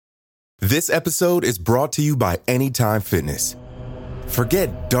This episode is brought to you by Anytime Fitness.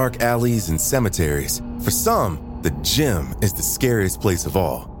 Forget dark alleys and cemeteries. For some, the gym is the scariest place of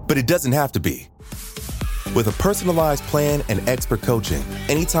all, but it doesn't have to be. With a personalized plan and expert coaching,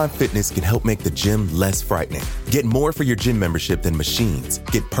 Anytime Fitness can help make the gym less frightening. Get more for your gym membership than machines.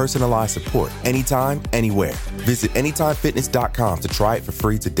 Get personalized support anytime, anywhere. Visit AnytimeFitness.com to try it for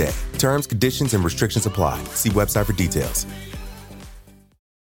free today. Terms, conditions, and restrictions apply. See website for details.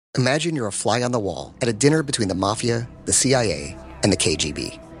 Imagine you're a fly on the wall at a dinner between the mafia, the CIA, and the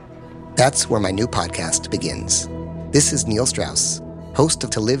KGB. That's where my new podcast begins. This is Neil Strauss, host of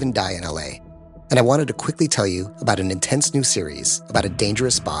To Live and Die in LA. And I wanted to quickly tell you about an intense new series about a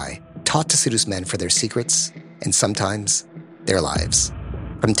dangerous spy taught to seduce men for their secrets and sometimes their lives.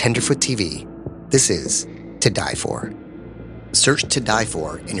 From Tenderfoot TV, this is To Die For. Search To Die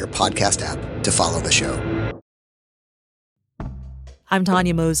For in your podcast app to follow the show. I'm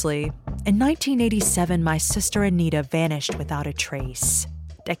Tanya Mosley. In 1987, my sister Anita vanished without a trace.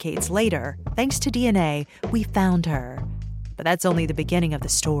 Decades later, thanks to DNA, we found her. But that's only the beginning of the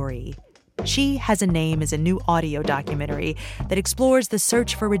story. She Has a Name is a new audio documentary that explores the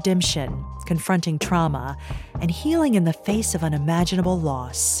search for redemption, confronting trauma, and healing in the face of unimaginable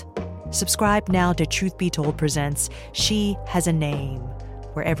loss. Subscribe now to Truth Be Told presents She Has a Name,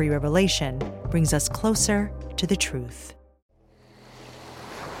 where every revelation brings us closer to the truth.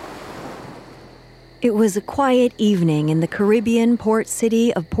 It was a quiet evening in the Caribbean port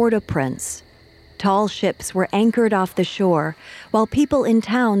city of Port-au-Prince. Tall ships were anchored off the shore, while people in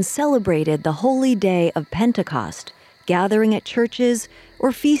town celebrated the holy day of Pentecost, gathering at churches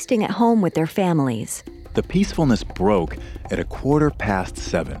or feasting at home with their families. The peacefulness broke at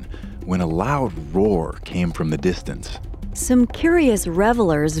 7:15 when a loud roar came from the distance. Some curious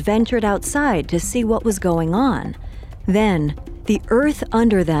revelers ventured outside to see what was going on. Then, the earth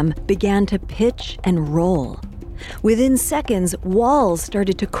under them began to pitch and roll. Within seconds, walls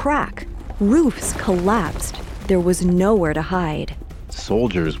started to crack. Roofs collapsed. There was nowhere to hide.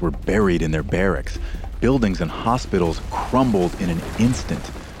 Soldiers were buried in their barracks. Buildings and hospitals crumbled in an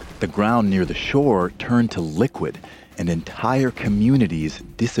instant. The ground near the shore turned to liquid, and entire communities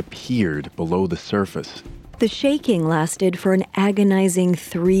disappeared below the surface. The shaking lasted for an agonizing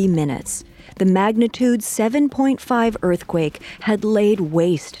 3 minutes. The magnitude 7.5 earthquake had laid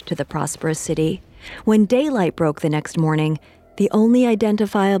waste to the prosperous city. When daylight broke the next morning, the only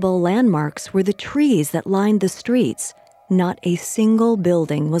identifiable landmarks were the trees that lined the streets. Not a single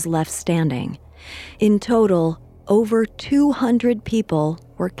building was left standing. In total, over 200 people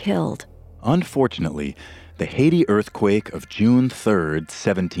were killed. Unfortunately, the Haiti earthquake of June 3rd,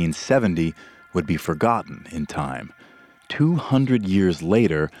 1770, would be forgotten in time. 200 years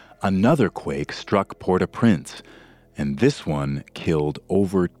later, another quake struck Port-au-Prince, and this one killed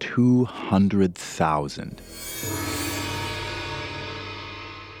over 200,000.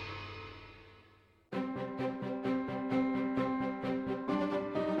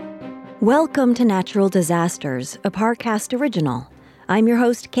 Welcome to Natural Disasters, a Parcast original. I'm your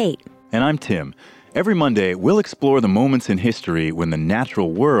host, Kate. And I'm Tim. Every Monday, we'll explore the moments in history when the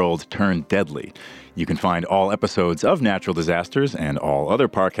natural world turned deadly. You can find all episodes of Natural Disasters and all other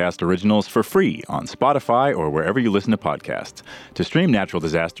Parcast originals for free on Spotify or wherever you listen to podcasts. To stream Natural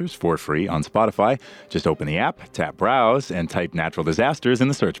Disasters for free on Spotify, just open the app, tap Browse, and type Natural Disasters in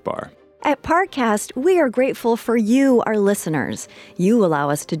the search bar. At Parcast, we are grateful for you, our listeners. You allow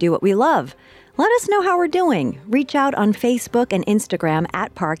us to do what we love. Let us know how we're doing. Reach out on Facebook and Instagram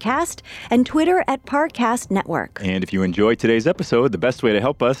at Parcast and Twitter at Parcast Network. And if you enjoyed today's episode, the best way to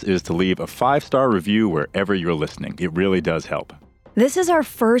help us is to leave a 5-star review wherever you're listening. It really does help. This is our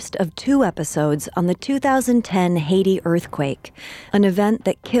first of 2 episodes on the 2010 Haiti earthquake, an event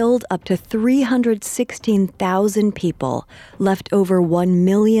that killed up to 316,000 people, left over 1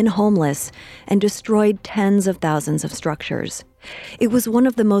 million homeless, and destroyed tens of thousands of structures. It was one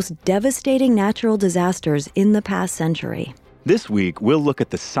of the most devastating natural disasters in the past century. This week, we'll look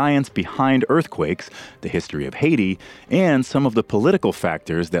at the science behind earthquakes, the history of Haiti, and some of the political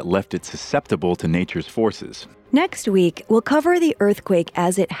factors that left it susceptible to nature's forces. Next week, we'll cover the earthquake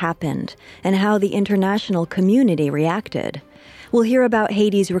as it happened and how the international community reacted. We'll hear about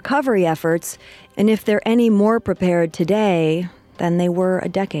Haiti's recovery efforts and if they're any more prepared today than they were a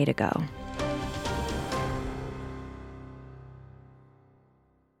decade ago.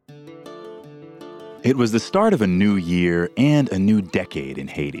 It was the start of a new year and a new decade in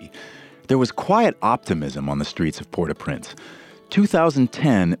Haiti. There was quiet optimism on the streets of Port-au-Prince.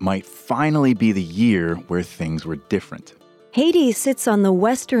 2010 might finally be the year where things were different. Haiti sits on the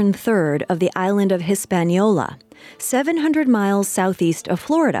western third of the island of Hispaniola, 700 miles southeast of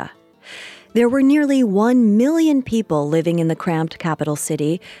Florida. There were nearly 1 million people living in the cramped capital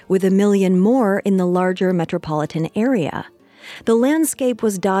city, with 1 million more in the larger metropolitan area. The landscape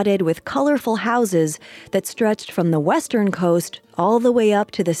was dotted with colorful houses that stretched from the western coast all the way up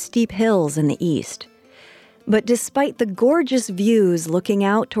to the steep hills in the east. But despite the gorgeous views looking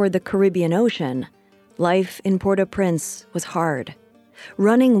out toward the Caribbean Ocean, life in Port-au-Prince was hard.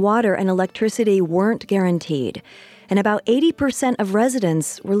 Running water and electricity weren't guaranteed, and about 80% of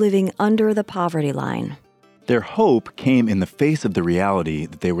residents were living under the poverty line. Their hope came in the face of the reality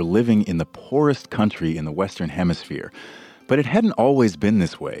that they were living in the poorest country in the Western Hemisphere. But it hadn't always been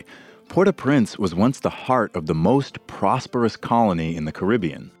this way. Port-au-Prince was once the heart of the most prosperous colony in the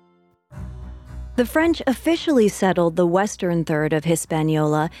Caribbean. The French officially settled the western third of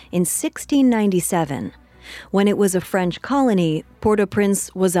Hispaniola in 1697. When it was a French colony,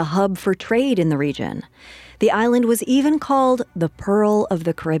 Port-au-Prince was a hub for trade in the region. The island was even called the Pearl of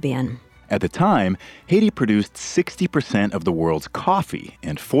the Caribbean. At the time, Haiti produced 60% of the world's coffee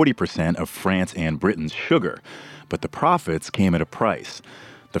and 40% of France and Britain's sugar. But the profits came at a price.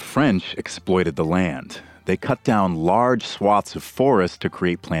 The French exploited the land. They cut down large swaths of forest to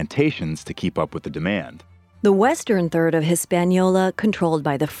create plantations to keep up with the demand. The western third of Hispaniola, controlled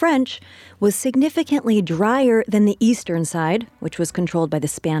by the French, was significantly drier than the eastern side, which was controlled by the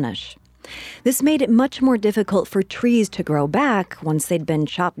Spanish. This made it much more difficult for trees to grow back once they'd been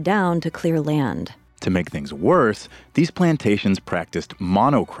chopped down to clear land. To make things worse, these plantations practiced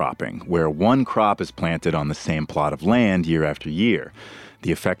monocropping, where one crop is planted on the same plot of land year after year.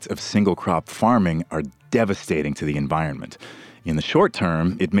 The effects of single-crop farming are devastating to the environment. In the short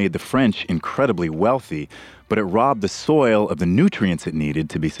term, it made the French incredibly wealthy, but it robbed the soil of the nutrients it needed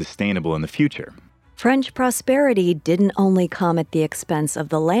to be sustainable in the future. French prosperity didn't only come at the expense of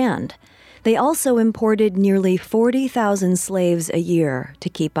the land. They also imported nearly 40,000 slaves a year to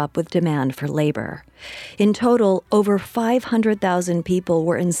keep up with demand for labor. In total, over 500,000 people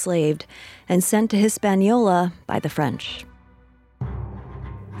were enslaved and sent to Hispaniola by the French.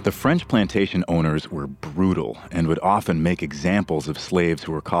 The French plantation owners were brutal and would often make examples of slaves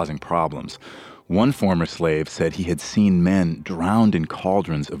who were causing problems. One former slave said he had seen men drowned in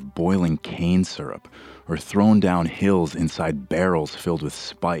cauldrons of boiling cane syrup or thrown down hills inside barrels filled with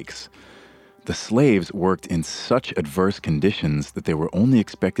spikes. The slaves worked in such adverse conditions that they were only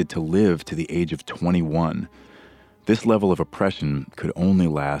expected to live to the age of 21. This level of oppression could only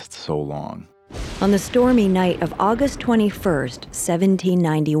last so long. On the stormy night of August 21st,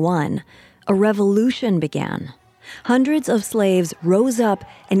 1791, a revolution began. Hundreds of slaves rose up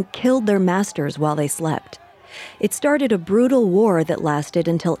and killed their masters while they slept. It started a brutal war that lasted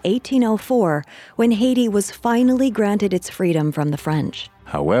until 1804, when Haiti was finally granted its freedom from the French.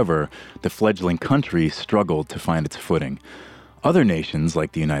 However, the fledgling country struggled to find its footing. Other nations,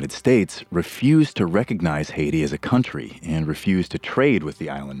 like the United States, refused to recognize Haiti as a country and refused to trade with the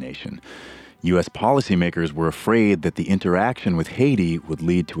island nation. U.S. policymakers were afraid that the interaction with Haiti would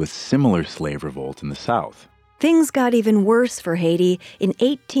lead to a similar slave revolt in the South. Things got even worse for Haiti in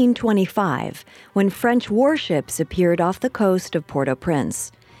 1825, when French warships appeared off the coast of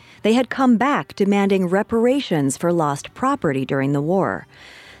Port-au-Prince. They had come back demanding reparations for lost property during the war.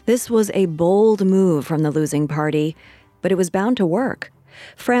 This was a bold move from the losing party, but it was bound to work.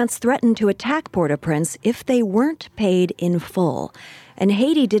 France threatened to attack Port-au-Prince if they weren't paid in full, and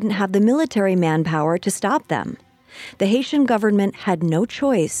Haiti didn't have the military manpower to stop them. The Haitian government had no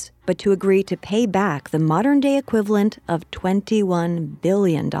choice but to agree to pay back the modern-day equivalent of $21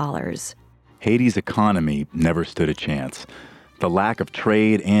 billion. Haiti's economy never stood a chance. The lack of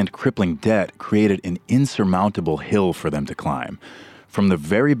trade and crippling debt created an insurmountable hill for them to climb. From the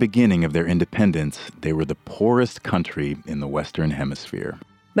very beginning of their independence, they were the poorest country in the Western Hemisphere.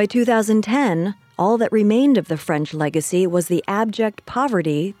 By 2010, all that remained of the French legacy was the abject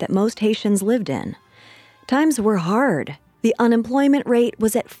poverty that most Haitians lived in. Times were hard. The unemployment rate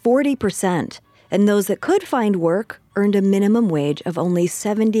was at 40%, and those that could find work earned a minimum wage of only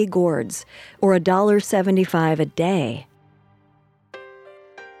 70 gourds, or $1.75 a day.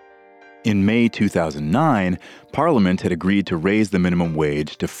 In May 2009, Parliament had agreed to raise the minimum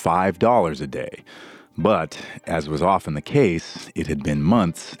wage to $5 a day. But, as was often the case, it had been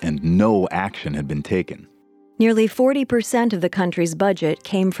months and no action had been taken. Nearly 40% of the country's budget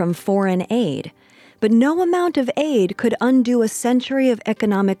came from foreign aid. But no amount of aid could undo a century of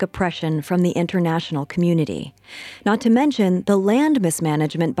economic oppression from the international community. Not to mention the land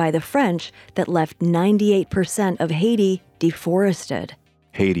mismanagement by the French that left 98% of Haiti deforested.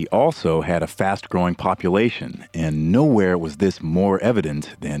 Haiti also had a fast-growing population, and nowhere was this more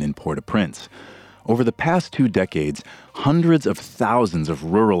evident than in Port-au-Prince. Over the past 2 decades, hundreds of thousands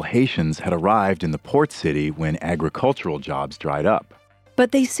of rural Haitians had arrived in the port city when agricultural jobs dried up.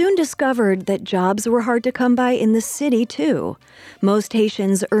 But they soon discovered that jobs were hard to come by in the city, too. Most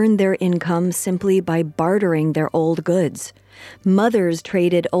Haitians earned their income simply by bartering their old goods. Mothers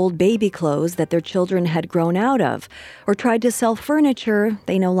traded old baby clothes that their children had grown out of, or tried to sell furniture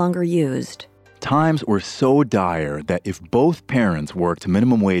they no longer used. Times were so dire that if both parents worked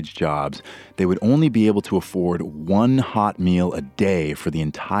minimum wage jobs, they would only be able to afford one hot meal a day for the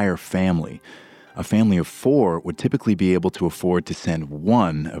entire family. A family of 4 would typically be able to afford to send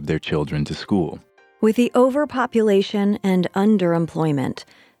one of their children to school. With the overpopulation and underemployment,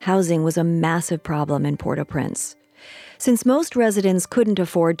 housing was a massive problem in Port-au-Prince. Since most residents couldn't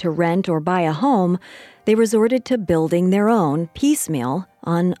afford to rent or buy a home, they resorted to building their own, piecemeal,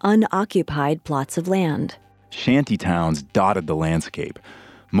 on unoccupied plots of land. Shanty towns dotted the landscape.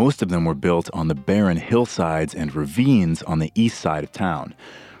 Most of them were built on the barren hillsides and ravines on the east side of town.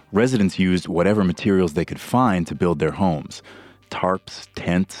 Residents used whatever materials they could find to build their homes. Tarps,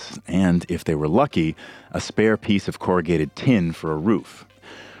 tents, and, if they were lucky, a spare piece of corrugated tin for a roof.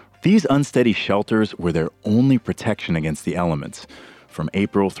 These unsteady shelters were their only protection against the elements. From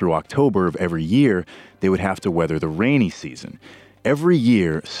April through October of every year, they would have to weather the rainy season. Every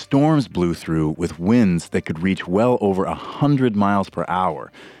year, storms blew through with winds that could reach well over 100 miles per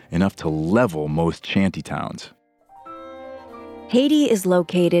hour, enough to level most shanty towns. Haiti is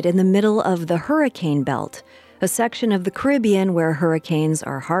located in the middle of the hurricane belt, a section of the Caribbean where hurricanes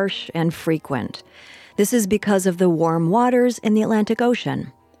are harsh and frequent. This is because of the warm waters in the Atlantic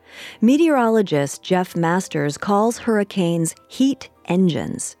Ocean. Meteorologist Jeff Masters calls hurricanes heat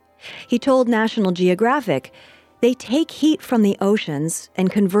engines. He told National Geographic, "They take heat from the oceans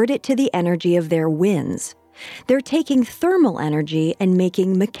and convert it to the energy of their winds. They're taking thermal energy and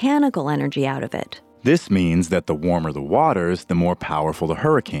making mechanical energy out of it." This means that the warmer the waters, the more powerful the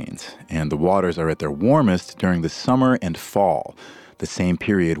hurricanes, and the waters are at their warmest during the summer and fall, the same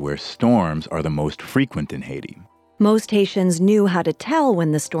period where storms are the most frequent in Haiti. Most Haitians knew how to tell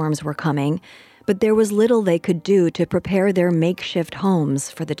when the storms were coming, but there was little they could do to prepare their makeshift homes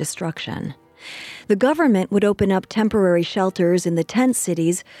for the destruction. The government would open up temporary shelters in the tent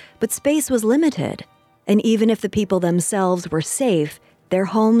cities, but space was limited. And even if the people themselves were safe, their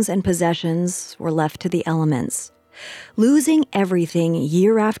homes and possessions were left to the elements. Losing everything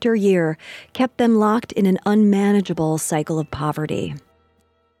year after year kept them locked in an unmanageable cycle of poverty.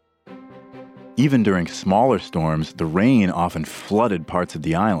 Even during smaller storms, the rain often flooded parts of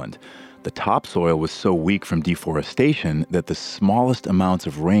the island. The topsoil was so weak from deforestation that the smallest amounts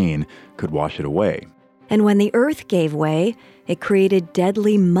of rain could wash it away. And when the earth gave way, it created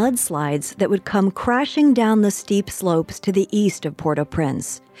deadly mudslides that would come crashing down the steep slopes to the east of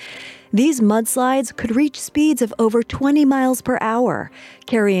Port-au-Prince. These mudslides could reach speeds of over 20 miles per hour,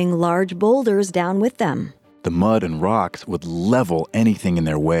 carrying large boulders down with them. The mud and rocks would level anything in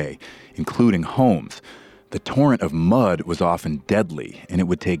their way, including homes. The torrent of mud was often deadly, and it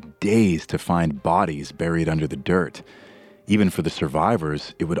would take days to find bodies buried under the dirt. Even for the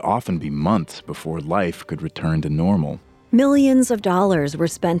survivors, it would often be months before life could return to normal. Millions of dollars were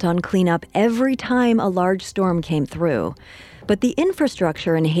spent on cleanup every time a large storm came through. But the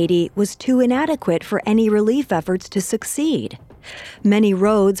infrastructure in Haiti was too inadequate for any relief efforts to succeed. Many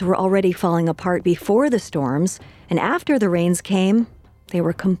roads were already falling apart before the storms, and after the rains came, they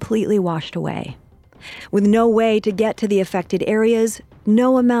were completely washed away. With no way to get to the affected areas,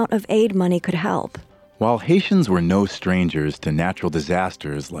 no amount of aid money could help. While Haitians were no strangers to natural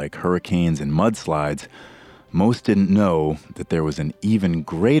disasters like hurricanes and mudslides, most didn't know that there was an even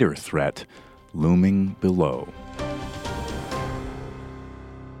greater threat looming below.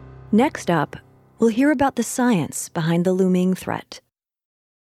 Next up, we'll hear about the science behind the looming threat.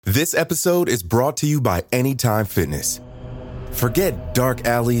 This episode is brought to you by Anytime Fitness. Forget dark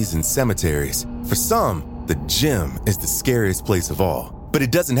alleys and cemeteries. For some, the gym is the scariest place of all, but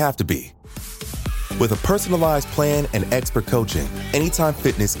it doesn't have to be. With a personalized plan and expert coaching, Anytime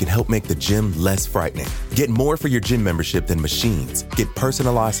Fitness can help make the gym less frightening. Get more for your gym membership than machines. Get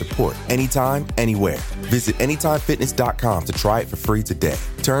personalized support anytime, anywhere. Visit AnytimeFitness.com to try it for free today.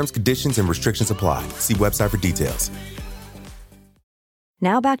 Terms, conditions, and restrictions apply. See website for details.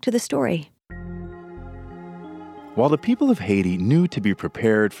 Now back to the story. While the people of Haiti knew to be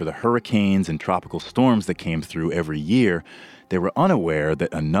prepared for the hurricanes and tropical storms that came through every year, they were unaware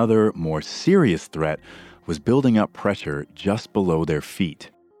that another, more serious threat was building up pressure just below their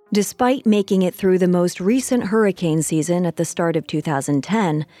feet. Despite making it through the most recent hurricane season at the start of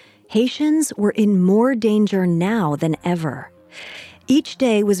 2010, Haitians were in more danger now than ever. Each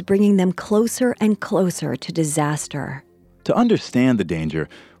day was bringing them closer and closer to disaster. To understand the danger,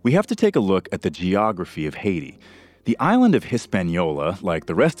 we have to take a look at the geography of Haiti. The island of Hispaniola, like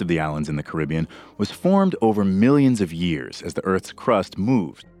the rest of the islands in the Caribbean, was formed over millions of years as the Earth's crust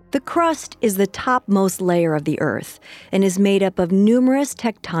moved. The crust is the topmost layer of the Earth and is made up of numerous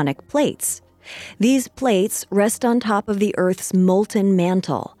tectonic plates. These plates rest on top of the Earth's molten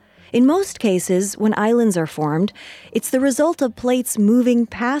mantle. In most cases, when islands are formed, it's the result of plates moving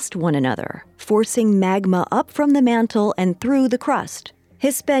past one another, forcing magma up from the mantle and through the crust.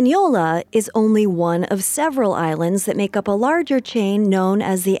 Hispaniola is only one of several islands that make up a larger chain known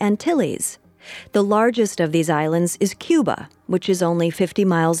as the Antilles. The largest of these islands is Cuba, which is only 50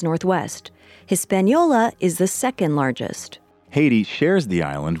 miles northwest. Hispaniola is the second largest. Haiti shares the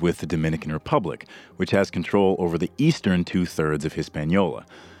island with the Dominican Republic, which has control over the eastern two-thirds of Hispaniola.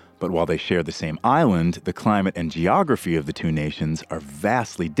 But while they share the same island, the climate and geography of the two nations are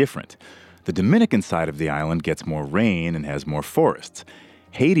vastly different. The Dominican side of the island gets more rain and has more forests.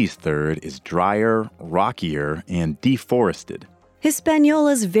 Haiti's third is drier, rockier, and deforested.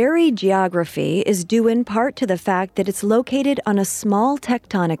 Hispaniola's varied geography is due in part to the fact that it's located on a small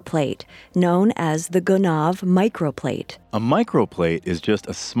tectonic plate known as the Gonave microplate. A microplate is just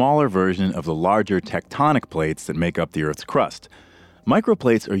a smaller version of the larger tectonic plates that make up the Earth's crust.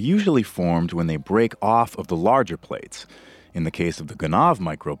 Microplates are usually formed when they break off of the larger plates. In the case of the Gonave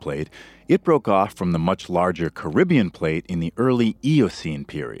microplate, it broke off from the much larger Caribbean plate in the early Eocene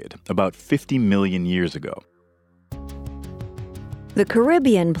period, about 50 million years ago. The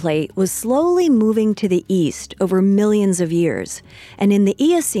Caribbean plate was slowly moving to the east over millions of years, and in the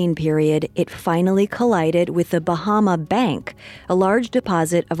Eocene period, it finally collided with the Bahama Bank, a large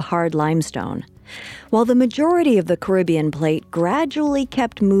deposit of hard limestone. While the majority of the Caribbean plate gradually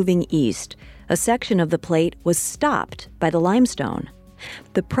kept moving east, a section of the plate was stopped by the limestone.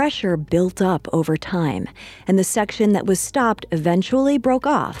 The pressure built up over time, and the section that was stopped eventually broke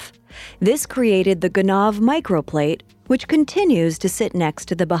off. This created the Gonave microplate, which continues to sit next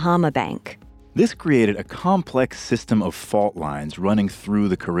to the Bahama Bank. This created a complex system of fault lines running through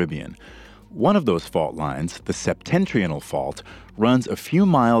the Caribbean. One of those fault lines, the Septentrional Fault, runs a few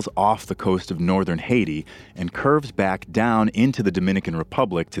miles off the coast of northern Haiti and curves back down into the Dominican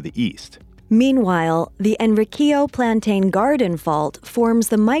Republic to the east. Meanwhile, the Enriquillo Plantain Garden Fault forms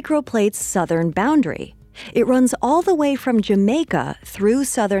the microplate's southern boundary. It runs all the way from Jamaica through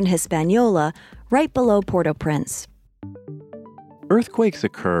southern Hispaniola, right below Port-au-Prince. Earthquakes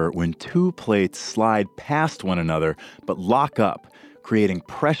occur when two plates slide past one another but lock up, creating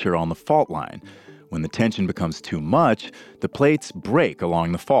pressure on the fault line. When the tension becomes too much, the plates break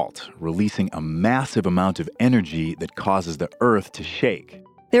along the fault, releasing a massive amount of energy that causes the Earth to shake.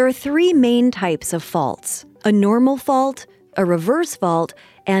 There are three main types of faults: a normal fault, a reverse fault,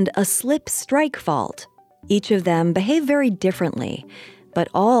 and a slip-strike fault. Each of them behave very differently, but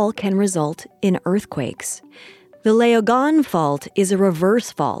all can result in earthquakes. The Léogâne fault is a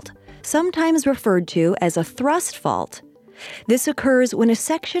reverse fault, sometimes referred to as a thrust fault. This occurs when a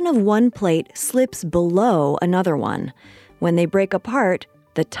section of one plate slips below another one. When they break apart,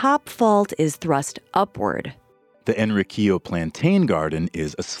 the top fault is thrust upward. The Enriquillo Plantain Garden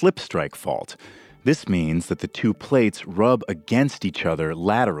is a slip-strike fault. This means that the two plates rub against each other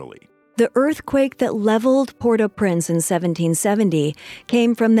laterally. The earthquake that leveled Port-au-Prince in 1770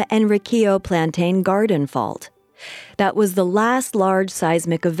 came from the Enriquillo Plantain Garden Fault. That was the last large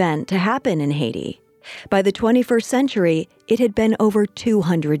seismic event to happen in Haiti. By the 21st century, it had been over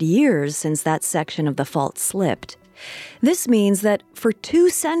 200 years since that section of the fault slipped. This means that for 2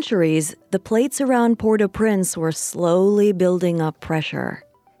 centuries, the plates around Port-au-Prince were slowly building up pressure.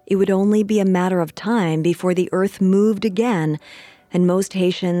 It would only be a matter of time before the earth moved again, and most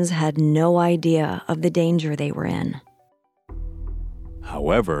Haitians had no idea of the danger they were in.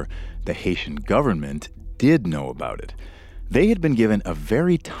 However, the Haitian government did know about it. They had been given a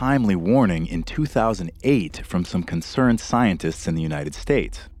very timely warning in 2008 from some concerned scientists in the United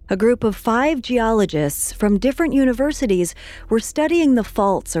States. A group of 5 geologists from different universities were studying the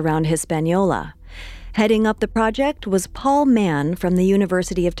faults around Hispaniola. Heading up the project was Paul Mann from the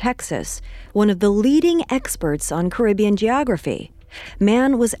University of Texas, one of the leading experts on Caribbean geography.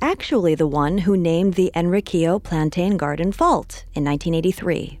 Mann was actually the one who named the Enriquillo Plantain Garden Fault in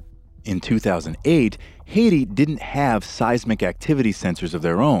 1983. In 2008, Haiti didn't have seismic activity sensors of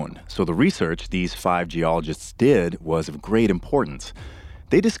their own, so the research these 5 geologists did was of great importance.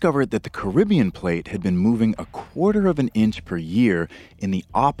 They discovered that the Caribbean plate had been moving 1/4 of an inch per year in the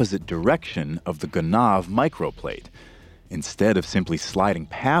opposite direction of the Gonave microplate. Instead of simply sliding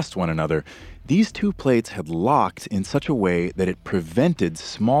past one another, These two plates had locked in such a way that it prevented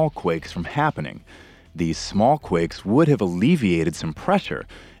small quakes from happening. These small quakes would have alleviated some pressure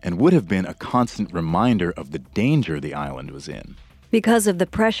and would have been a constant reminder of the danger the island was in. Because of the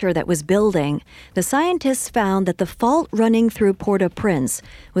pressure that was building, the scientists found that the fault running through Port-au-Prince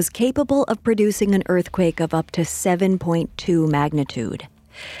was capable of producing an earthquake of up to 7.2 magnitude.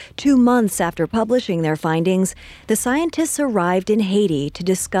 2 months after publishing their findings, the scientists arrived in Haiti to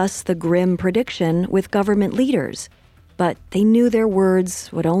discuss the grim prediction with government leaders. But they knew their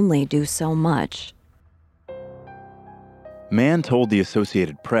words would only do so much. Mann told the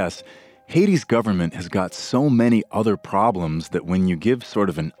Associated Press, Haiti's government has got so many other problems that when you give sort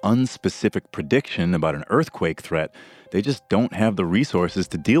of an unspecific prediction about an earthquake threat, they just don't have the resources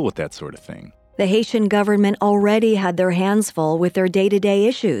to deal with that sort of thing. The Haitian government already had their hands full with their day-to-day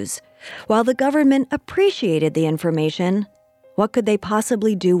issues. While the government appreciated the information, what could they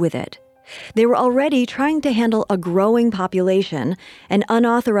possibly do with it? They were already trying to handle a growing population, and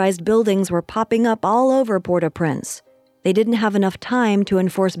unauthorized buildings were popping up all over Port-au-Prince. They didn't have enough time to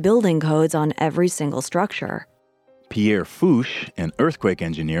enforce building codes on every single structure. Pierre Fouche, an earthquake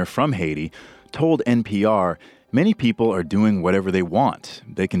engineer from Haiti, told NPR, many people are doing whatever they want.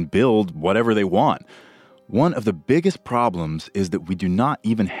 They can build whatever they want. One of the biggest problems is that we do not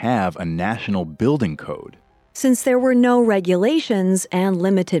even have a national building code. Since there were no regulations and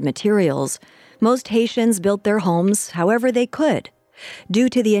limited materials, most Haitians built their homes however they could. Due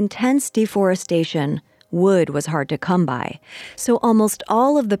to the intense deforestation, wood was hard to come by, so almost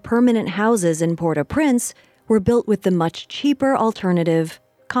all of the permanent houses in Port-au-Prince were built with the much cheaper alternative,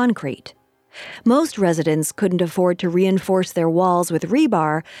 concrete. Most residents couldn't afford to reinforce their walls with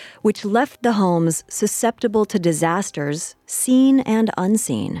rebar, which left the homes susceptible to disasters, seen and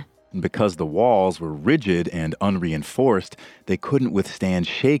unseen. Because the walls were rigid and unreinforced, they couldn't withstand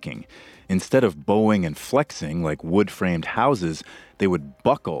shaking. Instead of bowing and flexing like wood-framed houses, they would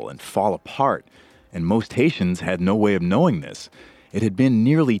buckle and fall apart. And most Haitians had no way of knowing this. It had been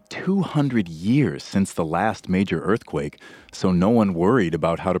nearly 200 years since the last major earthquake, so no one worried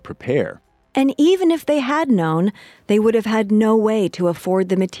about how to prepare. And even if they had known, they would have had no way to afford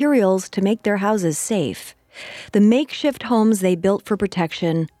the materials to make their houses safe. The makeshift homes they built for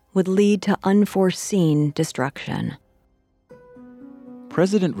protection would lead to unforeseen destruction.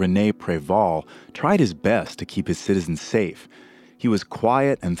 President René Préval tried his best to keep his citizens safe. He was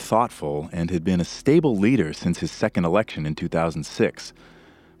quiet and thoughtful and had been a stable leader since his second election in 2006.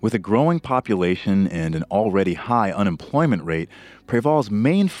 With a growing population and an already high unemployment rate, Préval's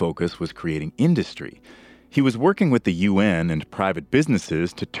main focus was creating industry. He was working with the UN and private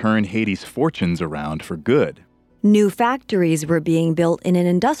businesses to turn Haiti's fortunes around for good. New factories were being built in an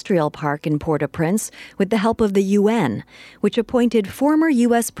industrial park in Port-au-Prince with the help of the UN, which appointed former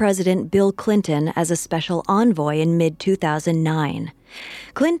U.S. President Bill Clinton as a special envoy in mid-2009.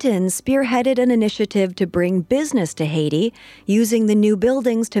 Clinton spearheaded an initiative to bring business to Haiti, using the new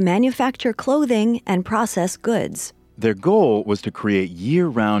buildings to manufacture clothing and process goods. Their goal was to create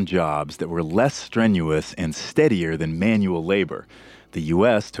year-round jobs that were less strenuous and steadier than manual labor. The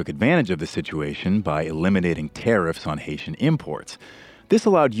U.S. took advantage of the situation by eliminating tariffs on Haitian imports. This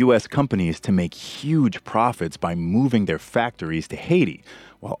allowed U.S. companies to make huge profits by moving their factories to Haiti,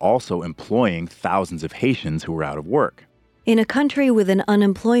 while also employing thousands of Haitians who were out of work. In a country with an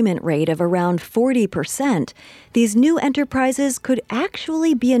unemployment rate of around 40%, these new enterprises could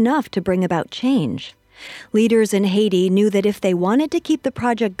actually be enough to bring about change. Leaders in Haiti knew that if they wanted to keep the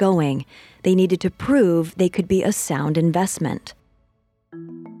project going, they needed to prove they could be a sound investment.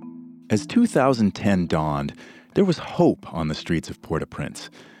 As 2010 dawned, there was hope on the streets of Port-au-Prince.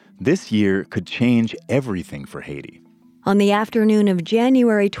 This year could change everything for Haiti. On the afternoon of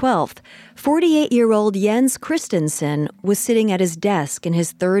January 12th, 48-year-old Jens Christensen was sitting at his desk in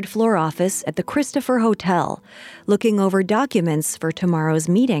his third-floor office at the Christopher Hotel, looking over documents for tomorrow's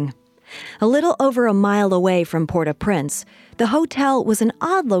meeting. A little over a mile away from Port-au-Prince, the hotel was an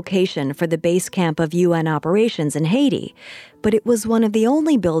odd location for the base camp of UN operations in Haiti, but it was one of the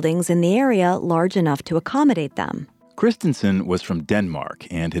only buildings in the area large enough to accommodate them. Christensen was from Denmark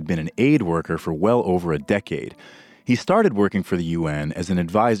and had been an aid worker for well over a decade. He started working for the UN as an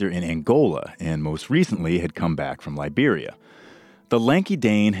advisor in Angola and most recently had come back from Liberia. The lanky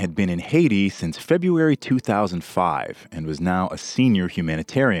Dane had been in Haiti since February 2005 and was now a senior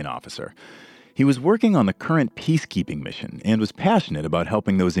humanitarian officer. He was working on the current peacekeeping mission and was passionate about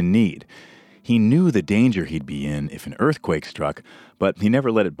helping those in need. He knew the danger he'd be in if an earthquake struck, but he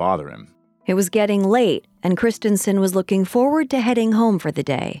never let it bother him. It was getting late, and Christensen was looking forward to heading home for the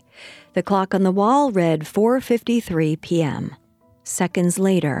day. The clock on the wall read 4:53 p.m. Seconds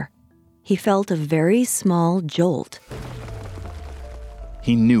later, he felt a very small jolt.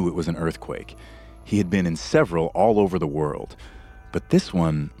 He knew it was an earthquake. He had been in several all over the world, but this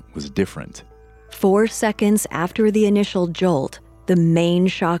one was different. 4 seconds after the initial jolt, the main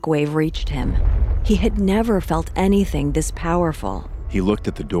shockwave reached him. He had never felt anything this powerful. He looked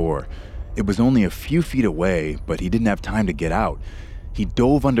at the door. It was only a few feet away, but he didn't have time to get out. He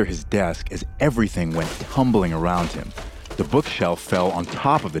dove under his desk as everything went tumbling around him. The bookshelf fell on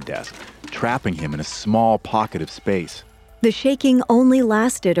top of the desk, trapping him in a small pocket of space. The shaking only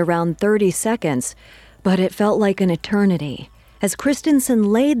lasted around 30 seconds, but it felt like an eternity. As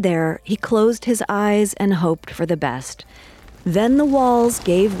Christensen laid there, he closed his eyes and hoped for the best. Then the walls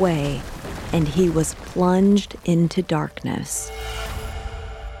gave way, and he was plunged into darkness.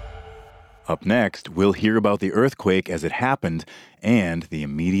 Up next, we'll hear about the earthquake as it happened and the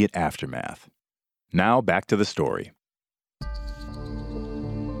immediate aftermath. Now back to the story.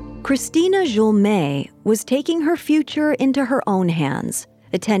 Christina Joulmet was taking her future into her own hands,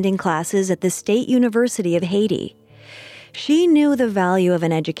 attending classes at the State University of Haiti. She knew the value of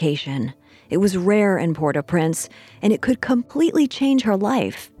an education. It was rare in Port-au-Prince, and it could completely change her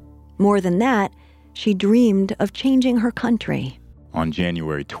life. More than that, she dreamed of changing her country. On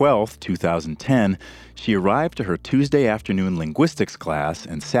January 12, 2010, she arrived to her Tuesday afternoon linguistics class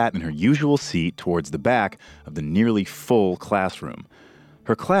and sat in her usual seat towards the back of the nearly full classroom.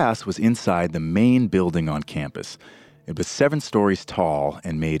 Her class was inside the main building on campus. It was 7 stories tall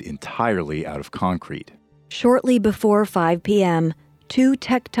and made entirely out of concrete. Shortly before 5 p.m., 2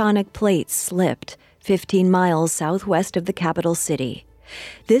 tectonic plates slipped 15 miles southwest of the capital city.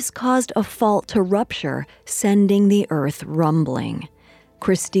 This caused a fault to rupture, sending the earth rumbling.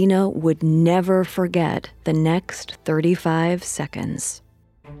 Christina would never forget the next 35 seconds.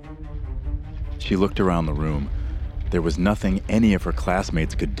 She looked around the room. There was nothing any of her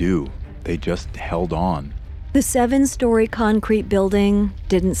classmates could do. They just held on. The 7-story concrete building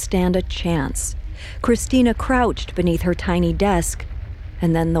didn't stand a chance. Christina crouched beneath her tiny desk,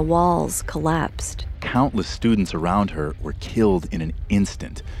 and then the walls collapsed. Countless students around her were killed in an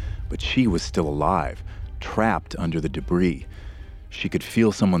instant, but she was still alive, trapped under the debris. She could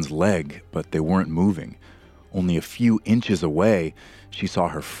feel someone's leg, but they weren't moving. Only a few inches away, she saw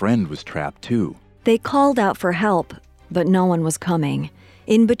her friend was trapped too. They called out for help, but no one was coming.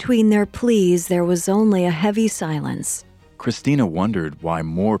 In between their pleas, there was only a heavy silence. Christina wondered why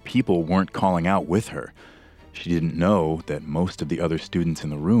more people weren't calling out with her. She didn't know that most of the other students in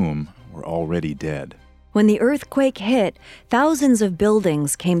the room were already dead. When the earthquake hit, thousands of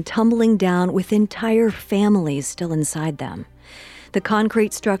buildings came tumbling down with entire families still inside them. The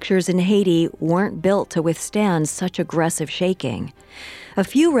concrete structures in Haiti weren't built to withstand such aggressive shaking. A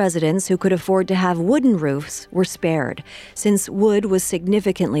few residents who could afford to have wooden roofs were spared, since wood was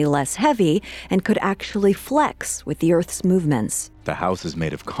significantly less heavy and could actually flex with the earth's movements. The houses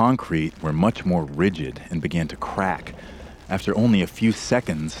made of concrete were much more rigid and began to crack. After only a few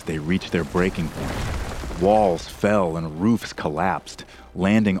seconds, they reached their breaking point. Walls fell and roofs collapsed,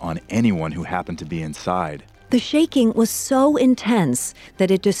 landing on anyone who happened to be inside. The shaking was so intense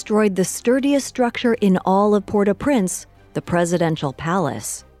that it destroyed the sturdiest structure in all of Port-au-Prince, the presidential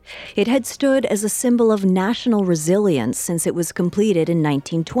palace. It had stood as a symbol of national resilience since it was completed in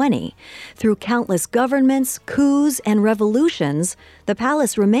 1920. Through countless governments, coups, and revolutions, the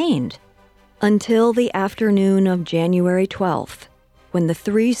palace remained. Until the afternoon of January 12th, when the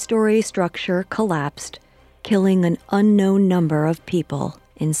 3-story structure collapsed, killing an unknown number of people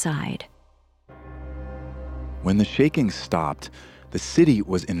inside. When the shaking stopped, the city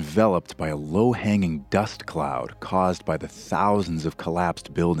was enveloped by a low-hanging dust cloud caused by the thousands of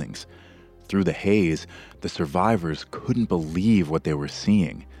collapsed buildings. Through the haze, the survivors couldn't believe what they were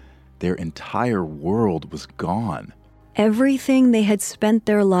seeing. Their entire world was gone. Everything they had spent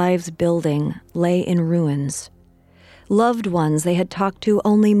their lives building lay in ruins. Loved ones they had talked to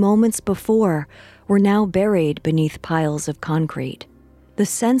only moments before were now buried beneath piles of concrete. The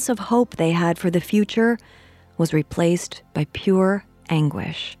sense of hope they had for the future was replaced by pure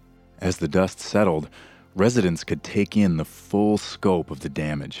anguish. As the dust settled, residents could take in the full scope of the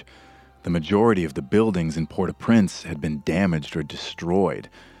damage. The majority of the buildings in Port-au-Prince had been damaged or destroyed.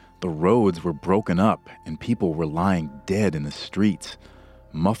 The roads were broken up and people were lying dead in the streets.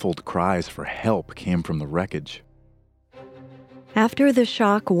 Muffled cries for help came from the wreckage. After the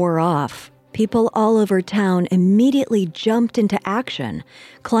shock wore off, people all over town immediately jumped into action,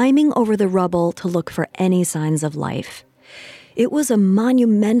 climbing over the rubble to look for any signs of life. It was a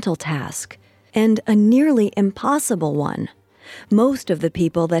monumental task, and a nearly impossible one. Most of the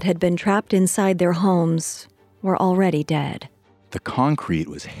people that had been trapped inside their homes were already dead. The concrete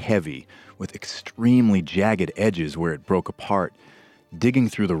was heavy, with extremely jagged edges where it broke apart. Digging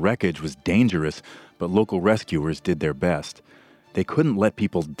through the wreckage was dangerous, but local rescuers did their best. They couldn't let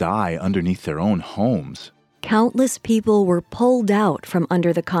people die underneath their own homes. Countless people were pulled out from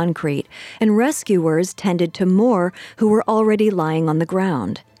under the concrete, and rescuers tended to more who were already lying on the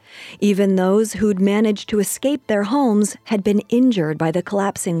ground. Even those who'd managed to escape their homes had been injured by the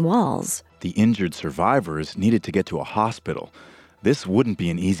collapsing walls. The injured survivors needed to get to a hospital. This wouldn't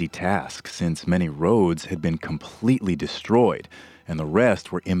be an easy task, since many roads had been completely destroyed, and the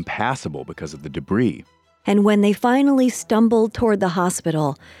rest were impassable because of the debris. And when they finally stumbled toward the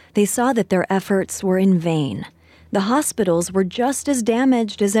hospital, they saw that their efforts were in vain. The hospitals were just as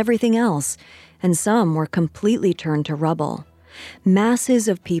damaged as everything else, and some were completely turned to rubble. Masses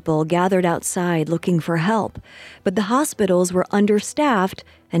of people gathered outside looking for help, but the hospitals were understaffed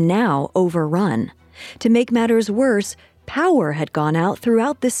and now overrun. To make matters worse, power had gone out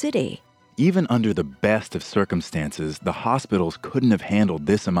throughout the city. Even under the best of circumstances, the hospitals couldn't have handled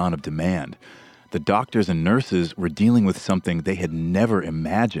this amount of demand. The doctors and nurses were dealing with something they had never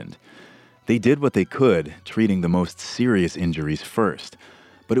imagined. They did what they could, treating the most serious injuries first.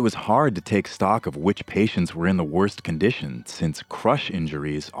 But it was hard to take stock of which patients were in the worst condition, since crush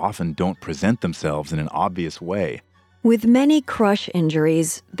injuries often don't present themselves in an obvious way. With many crush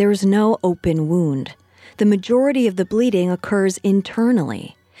injuries, there's no open wound. The majority of the bleeding occurs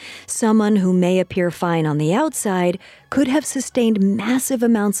internally. Someone who may appear fine on the outside could have sustained massive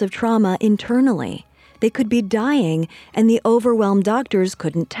amounts of trauma internally. They could be dying, and the overwhelmed doctors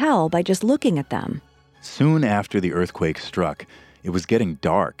couldn't tell by just looking at them. Soon after the earthquake struck, it was getting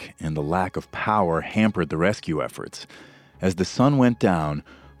dark, and the lack of power hampered the rescue efforts. As the sun went down,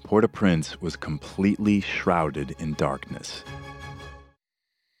 Port-au-Prince was completely shrouded in darkness.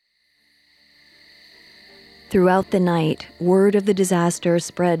 Throughout the night, word of the disaster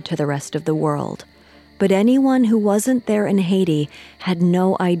spread to the rest of the world. But anyone who wasn't there in Haiti had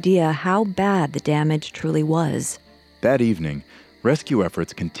no idea how bad the damage truly was. That evening, rescue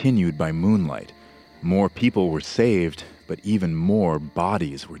efforts continued by moonlight. More people were saved, but even more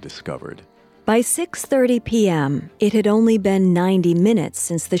bodies were discovered. By 6:30 p.m., it had only been 90 minutes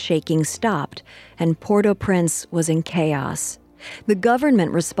since the shaking stopped, and Port-au-Prince was in chaos. The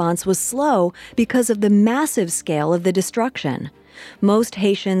government response was slow because of the massive scale of the destruction. Most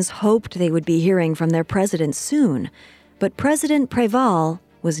Haitians hoped they would be hearing from their president soon, but President Préval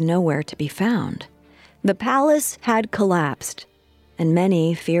was nowhere to be found. The palace had collapsed, and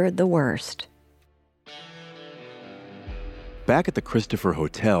many feared the worst. Back at the Christopher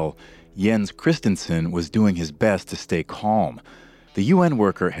Hotel, Jens Christensen was doing his best to stay calm. The UN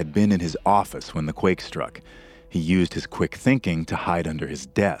worker had been in his office when the quake struck. He used his quick thinking to hide under his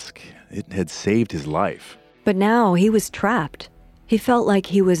desk. It had saved his life. But now he was trapped. He felt like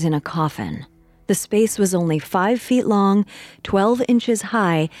he was in a coffin. The space was only 5 feet long, 12 inches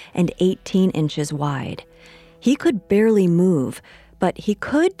high, and 18 inches wide. He could barely move, but he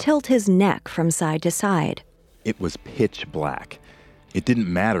could tilt his neck from side to side. It was pitch black. It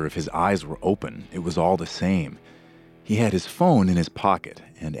didn't matter if his eyes were open. It was all the same. He had his phone in his pocket,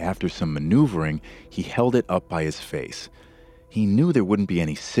 and after some maneuvering, he held it up by his face. He knew there wouldn't be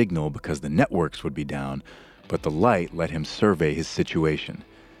any signal because the networks would be down, but the light let him survey his situation.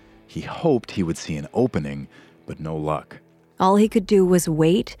 He hoped he would see an opening, but no luck. All he could do was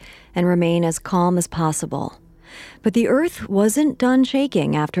wait and remain as calm as possible. But the earth wasn't done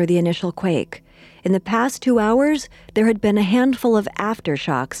shaking after the initial quake. In the past 2 hours, there had been a handful of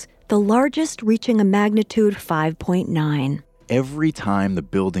aftershocks, the largest reaching a magnitude 5.9. Every time the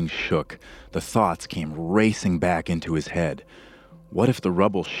building shook, the thoughts came racing back into his head. What if the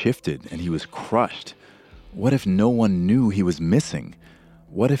rubble shifted and he was crushed? What if no one knew he was missing?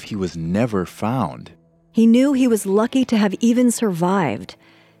 What if he was never found? He knew he was lucky to have even survived.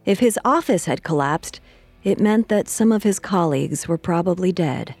 If his office had collapsed, it meant that some of his colleagues were probably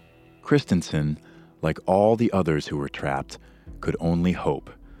dead. Christensen, like all the others who were trapped, could only hope.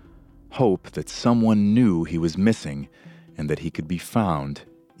 Hope that someone knew he was missing and that he could be found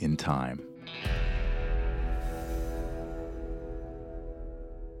in time.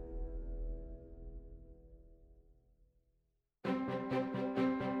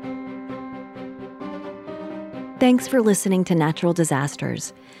 Thanks for listening to Natural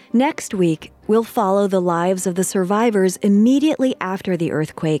Disasters. Next week, we'll follow the lives of the survivors immediately after the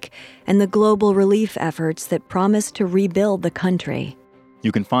earthquake and the global relief efforts that promise to rebuild the country.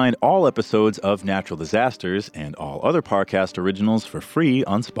 You can find all episodes of Natural Disasters and all other Parcast originals for free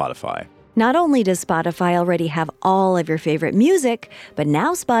on Spotify. Not only does Spotify already have all of your favorite music, but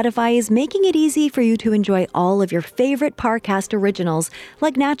now Spotify is making it easy for you to enjoy all of your favorite Parcast originals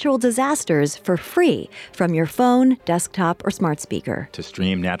like Natural Disasters for free from your phone, desktop, or smart speaker. To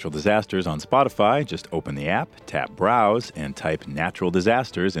stream Natural Disasters on Spotify, just open the app, tap Browse, and type Natural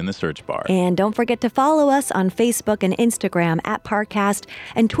Disasters in the search bar. And don't forget to follow us on Facebook and Instagram at Parcast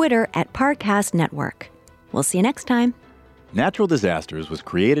and Twitter at Parcast Network. We'll see you next time. Natural Disasters was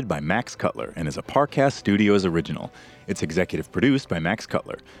created by Max Cutler and is a Parcast Studios original. It's executive produced by Max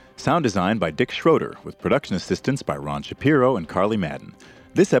Cutler. Sound designed by Dick Schroeder, with production assistance by Ron Shapiro and Carly Madden.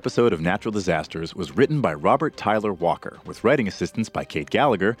 This episode of Natural Disasters was written by Robert Tyler Walker, with writing assistance by Kate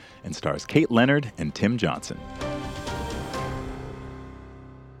Gallagher, and stars Kate Leonard and Tim Johnson.